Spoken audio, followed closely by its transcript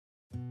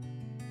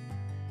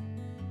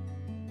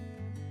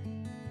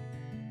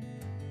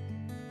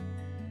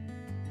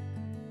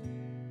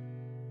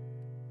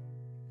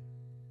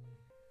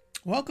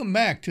Welcome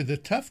back to the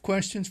Tough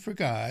Questions for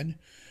God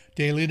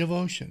Daily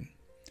Devotion.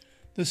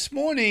 This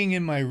morning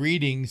in my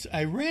readings,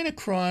 I ran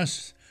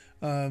across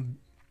a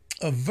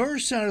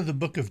verse out of the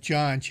book of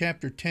John,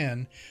 chapter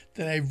 10,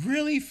 that I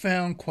really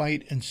found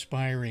quite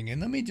inspiring. And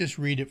let me just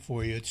read it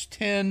for you. It's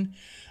 10,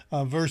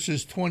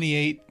 verses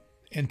 28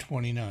 and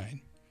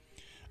 29.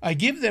 I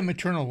give them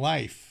eternal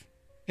life,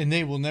 and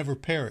they will never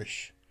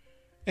perish,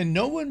 and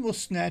no one will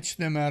snatch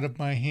them out of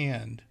my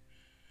hand.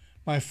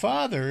 My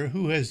Father,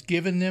 who has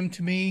given them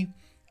to me,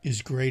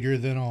 is greater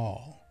than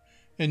all,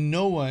 and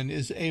no one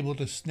is able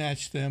to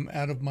snatch them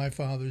out of my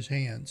Father's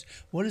hands.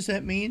 What does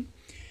that mean?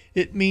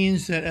 It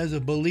means that as a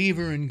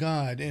believer in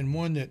God and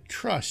one that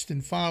trusts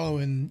and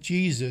follows in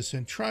Jesus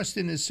and trusts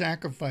in his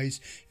sacrifice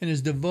and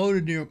has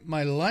devoted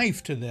my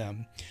life to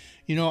them,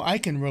 I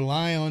can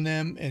rely on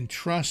them and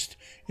trust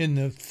in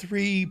the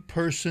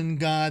three-person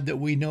God that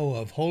we know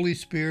of, Holy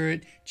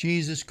Spirit,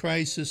 Jesus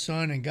Christ the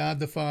Son, and God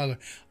the Father.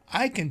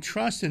 I can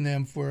trust in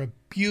them for a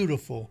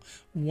beautiful,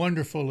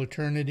 wonderful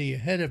eternity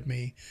ahead of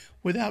me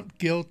without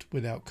guilt,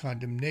 without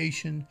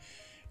condemnation,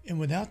 and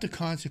without the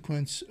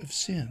consequence of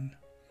sin.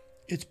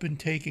 It's been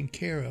taken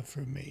care of for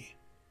me.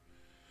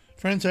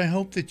 Friends, I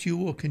hope that you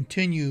will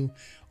continue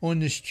on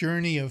this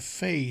journey of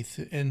faith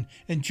and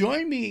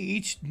join me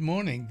each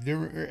morning,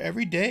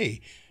 every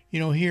day,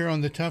 here on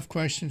the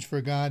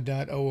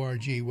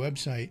toughquestionsforgod.org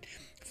website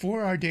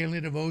for our daily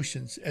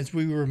devotions as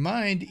we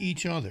remind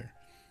each other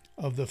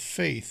of the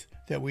faith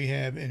that we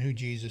have in who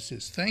Jesus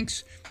is.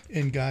 Thanks,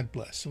 and God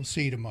bless. We'll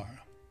see you tomorrow.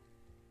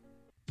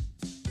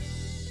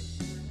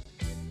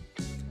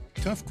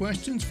 Tough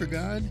Questions for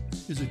God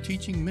is a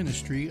teaching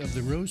ministry of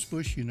the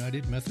Rosebush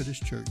United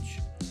Methodist Church,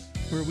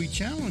 where we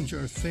challenge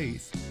our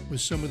faith with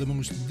some of the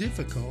most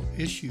difficult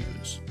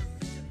issues.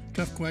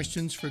 Tough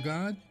Questions for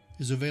God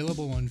is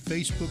available on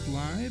Facebook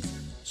Live,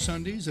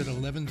 Sundays at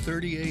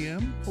 11:30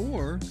 a.m.,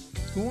 or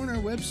go on our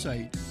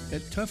website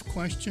at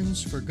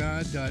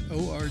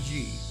toughquestionsforgod.org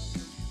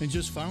and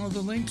just follow the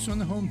links on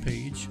the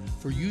homepage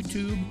for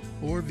YouTube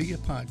or via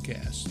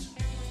podcast.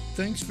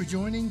 Thanks for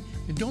joining,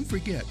 and don't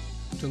forget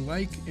to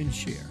like and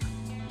share.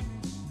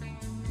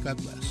 God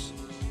bless.